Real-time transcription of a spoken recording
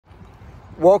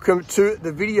Welcome to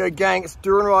the video gang. It's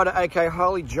Duran Rider aka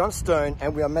Harley Johnstone,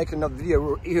 and we are making another video.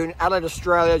 We're here in Adelaide,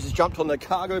 Australia. Just jumped on the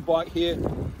cargo bike here,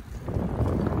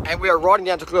 and we are riding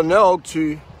down to Glenelg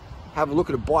to have a look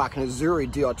at a bike, an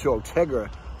Azuri Di2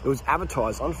 Ultegra. It was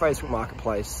advertised on Facebook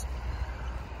Marketplace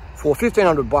for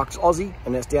 1,500 bucks Aussie,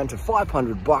 and that's down to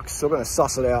 500 bucks. So we're going to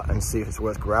suss it out and see if it's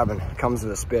worth grabbing. It comes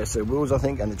with a spare set of wheels, I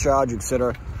think, and the charger,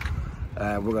 etc.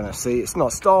 We're going to see it's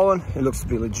not stolen. It looks to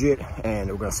be legit, and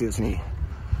we're going to see if there's any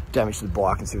damage to the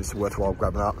bike and see if it's worthwhile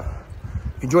grabbing up.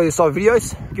 If you enjoy these type of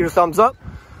videos, give it a thumbs up.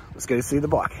 Let's go to see the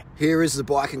bike. Here is the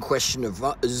bike in question, of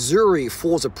Azuri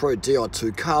Forza Pro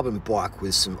Di2 carbon bike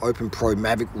with some Open Pro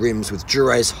Mavic rims with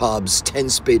Dura-Ace hubs,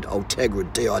 10-speed Ultegra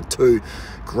Di2.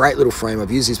 Great little frame.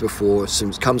 I've used these before.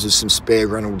 Comes with some spare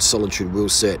Reynolds Solitude wheel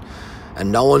set.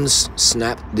 And no one's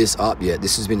snapped this up yet.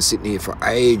 This has been sitting here for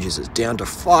ages. It's down to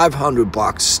 500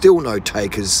 bucks. Still no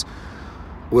takers.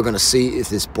 We're going to see if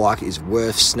this bike is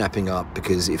worth snapping up,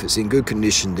 because if it's in good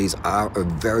condition, these are a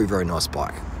very, very nice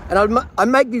bike. And I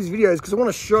make these videos because I want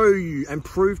to show you and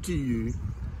prove to you,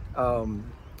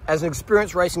 as an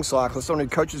experienced racing cyclist, someone who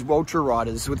coaches World Tour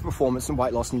riders with performance and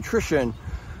weight loss nutrition,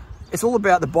 it's all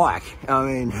about the bike. I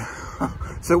mean,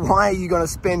 so why are you going to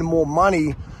spend more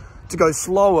money to go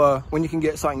slower when you can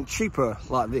get something cheaper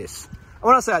like this? And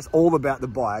when I say it's all about the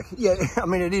bike, yeah, I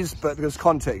mean it is, but there's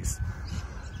context.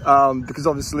 Because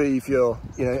obviously if you're,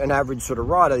 an average sort of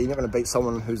rider, you're not going to beat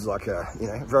someone who's like a,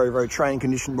 very, very trained,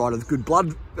 conditioned rider with good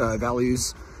blood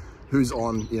values, who's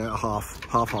on, a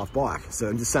half bike. So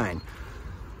I'm just saying,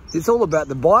 it's all about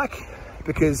the bike,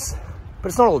 but it's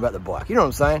not all about the bike. You know what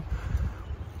I'm saying?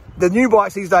 The new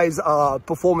bikes these days are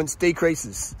performance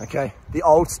decreases, okay? The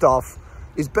old stuff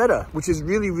is better, which is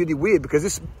really, really weird,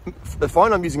 because the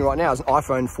phone I'm using right now is an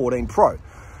iPhone 14 Pro.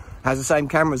 Has the same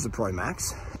camera as the Pro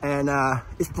Max, and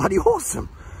it's bloody awesome.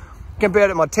 Compared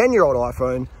to my 10-year-old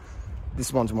iPhone,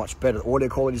 this one's much better. The audio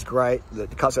quality is great,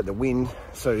 it cuts out the wind.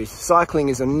 So cycling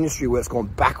is an industry where it's gone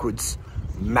backwards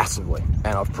massively,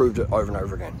 and I've proved it over and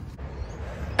over again.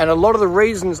 And a lot of the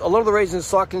reasons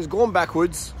cycling's gone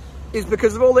backwards is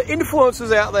because of all the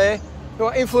influencers out there who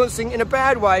are influencing in a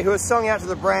bad way, who are selling out to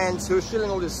the brands, who are shilling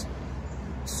all this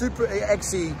super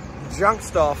exy junk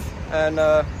stuff.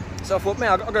 And so I thought,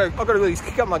 man, I've got to really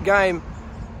kick up my game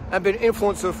and be an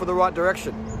influencer for the right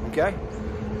direction, okay?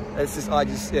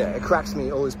 It cracks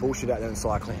me, all this bullshit out there in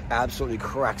cycling. Absolutely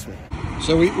cracks me.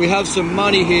 So we have some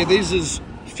money here. These is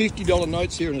 $50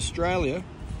 notes here in Australia,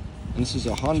 and this is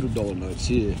 $100 notes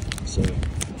here. So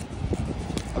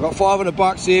I've got 500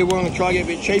 bucks here. We're going to try to get a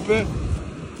bit cheaper,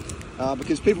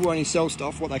 because people only sell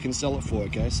stuff what they can sell it for,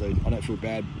 okay? So I don't feel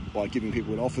bad by giving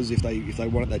people offers. If they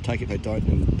want it, they take it. If they don't,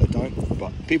 then they don't.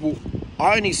 But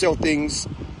I only sell things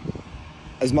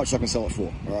as much as I can sell it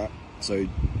for, all right? So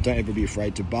don't ever be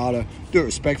afraid to barter. Do it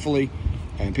respectfully,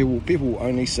 and people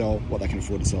only sell what they can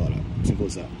afford to sell it at. Simple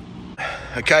as that.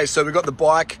 Okay, so we got the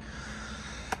bike.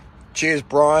 Cheers,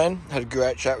 Brian. Had a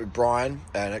great chat with Brian,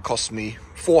 and it cost me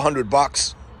 400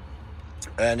 bucks,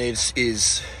 and it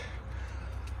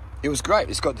was great.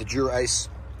 It's got the Dura-Ace.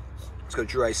 It's got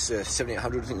Dura-Ace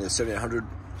 7800. I think there's 7800.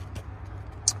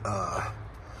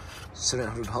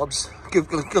 700 hubs.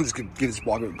 Just give this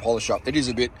bike a bit of polish up. It is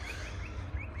a bit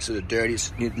sort of dirty.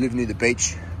 It's live near the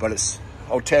beach, but it's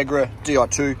Ultegra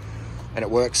Di2, and it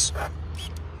works.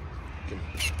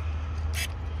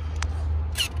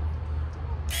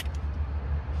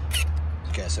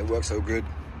 Okay, so it works all good.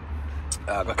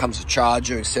 It comes with a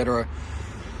charger, etc.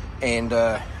 And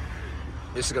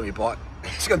this is gonna be a bike.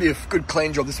 It's gonna be a good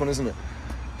clean job, this one, isn't it?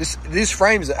 This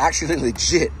frame is actually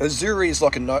legit. Azuri is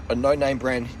like a no-name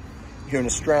brand here in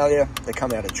Australia. They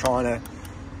come out of China,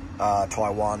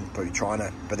 Taiwan, probably China,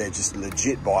 but they're just a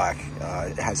legit bike.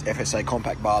 It has FSA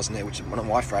compact bars in there, which is one of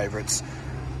my favorites.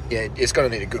 Yeah, it's gonna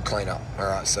need a good clean up. All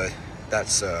right, so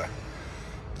that's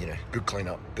good clean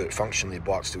up, but functionally the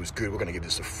bike still is good. We're gonna give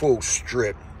this a full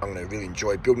strip. I'm gonna really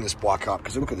enjoy building this bike up,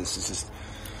 because look at this. It's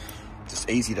just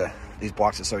easy to. These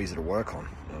bikes are so easy to work on.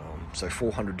 So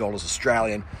 $400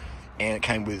 Australian, and it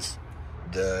came with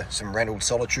some Reynolds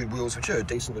Solitude wheels, which are a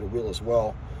decent little wheel as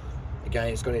well. Again,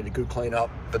 it's going to need a good clean up,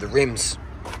 but the rims,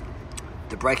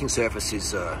 the braking surface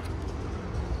is,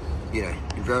 in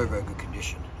very, very good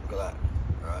condition. Look at that.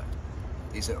 All right,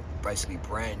 these are basically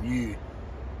brand new,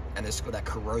 and it's got that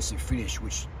corrosive finish,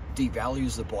 which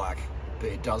devalues the bike, but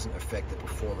it doesn't affect the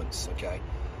performance. Okay.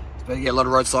 But you get a lot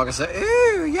of road cyclists say,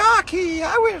 "Ooh, yucky,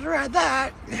 I wouldn't ride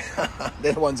that."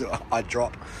 They're the ones that I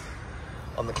drop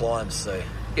on the climbs. So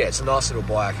yeah, it's a nice little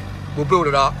bike. We'll build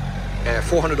it up.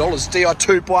 $400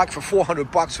 Di2 bike for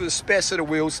 400 bucks with a spare set of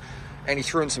wheels, and he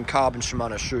threw in some carbon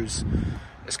Shimano shoes.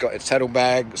 It's got its saddle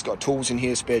bag. It's got tools in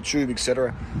here, spare tube,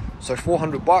 etc. So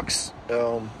 $400,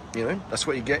 you know, that's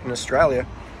what you get in Australia.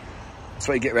 That's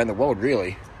what you get around the world,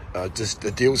 really. Just the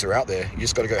deals are out there. You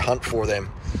just got to go hunt for them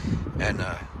and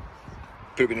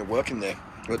put a bit of work in there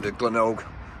with the Glenelg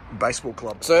Baseball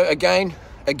Club. So again,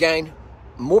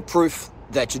 more proof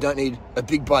that you don't need a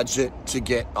big budget to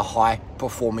get a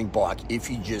high-performing bike if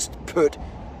you just put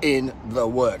in the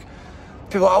work.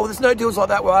 People are, oh, there's no deals like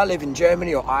that where I live in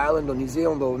Germany or Ireland or New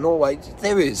Zealand or Norway.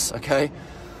 There is, okay?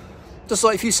 Just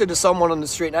like if you said to someone on the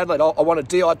street in Adelaide, I want a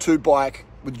Di2 bike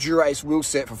with Dura-Ace wheel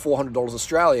set for $400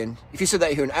 Australian. If you said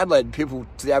that here in Adelaide, people,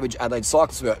 to the average Adelaide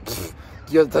cyclist, would go,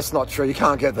 yeah, that's not true, you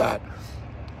can't get that.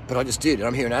 But I just did, and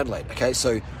I'm here in Adelaide, okay?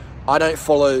 So I don't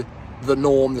follow the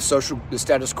norm, the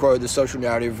status quo, the social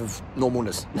narrative of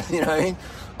normalness. You know what I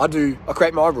mean? I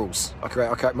create my rules. I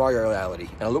create my reality,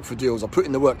 and I look for deals. I put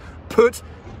in the work. Put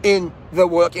in the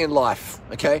work in life,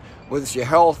 okay? Whether it's your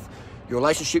health, your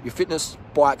relationship, your fitness,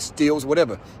 bikes, deals,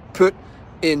 whatever. Put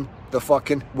in the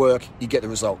fucking work, you get the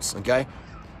results, okay?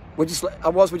 We're just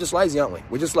lazy, aren't we?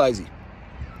 We're just lazy.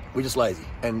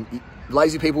 And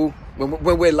lazy people, when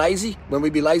we're lazy, when we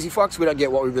be lazy fucks, we don't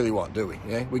get what we really want, do we?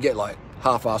 Yeah? We get like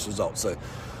half-assed results. So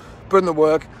put in the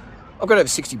work. I've got over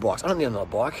 60 bikes. I don't need another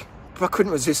bike, but I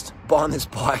couldn't resist buying this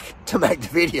bike to make the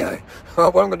video. What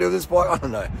I'm going to do with this bike, I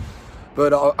don't know.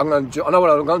 But I know what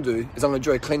I'm going to do is I'm going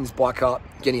to clean this bike up,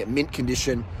 getting it mint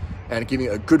condition, and giving it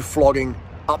a good flogging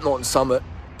up Norton Summit,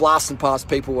 blasting past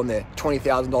people on their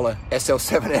 $20,000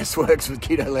 SL7S works with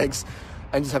keto legs,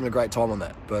 and just having a great time on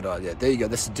that. But yeah, there you go.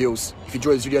 That's the deals. If you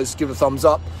enjoy these videos, give it a thumbs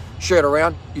up, share it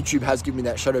around. YouTube has given me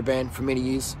that shadow ban for many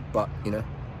years, but you know,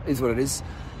 it is what it is.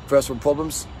 First world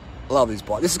problems. Love this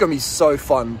bike. This is going to be so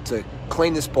fun to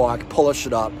clean this bike, polish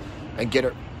it up, and get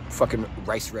it fucking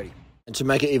race ready. And to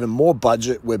make it even more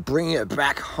budget, we're bringing it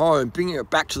back home, bringing it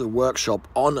back to the workshop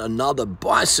on another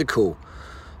bicycle.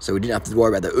 So we didn't have to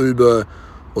worry about the Uber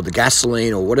or the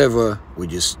gasoline or whatever. We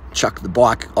just chuck the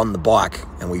bike on the bike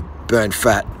and we burn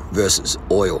fat versus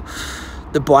oil.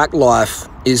 The bike life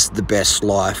is the best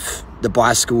life. The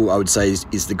bicycle, I would say,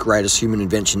 is the greatest human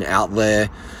invention out there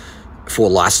for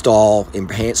lifestyle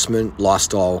enhancement,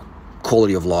 lifestyle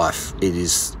quality of life. It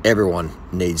is, everyone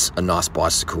needs a nice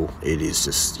bicycle. It is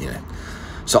just, you know.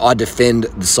 So I defend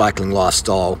the cycling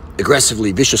lifestyle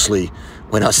aggressively, viciously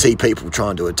when I see people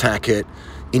trying to attack it,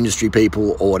 industry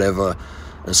people or whatever.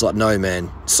 And it's like, no,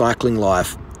 man, cycling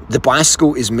life. The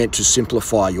bicycle is meant to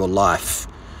simplify your life.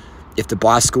 If the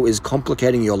bicycle is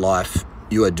complicating your life,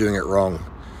 you are doing it wrong.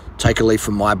 Take a leaf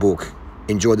from my book.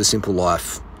 Enjoy the simple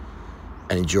life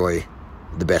and enjoy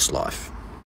the best life.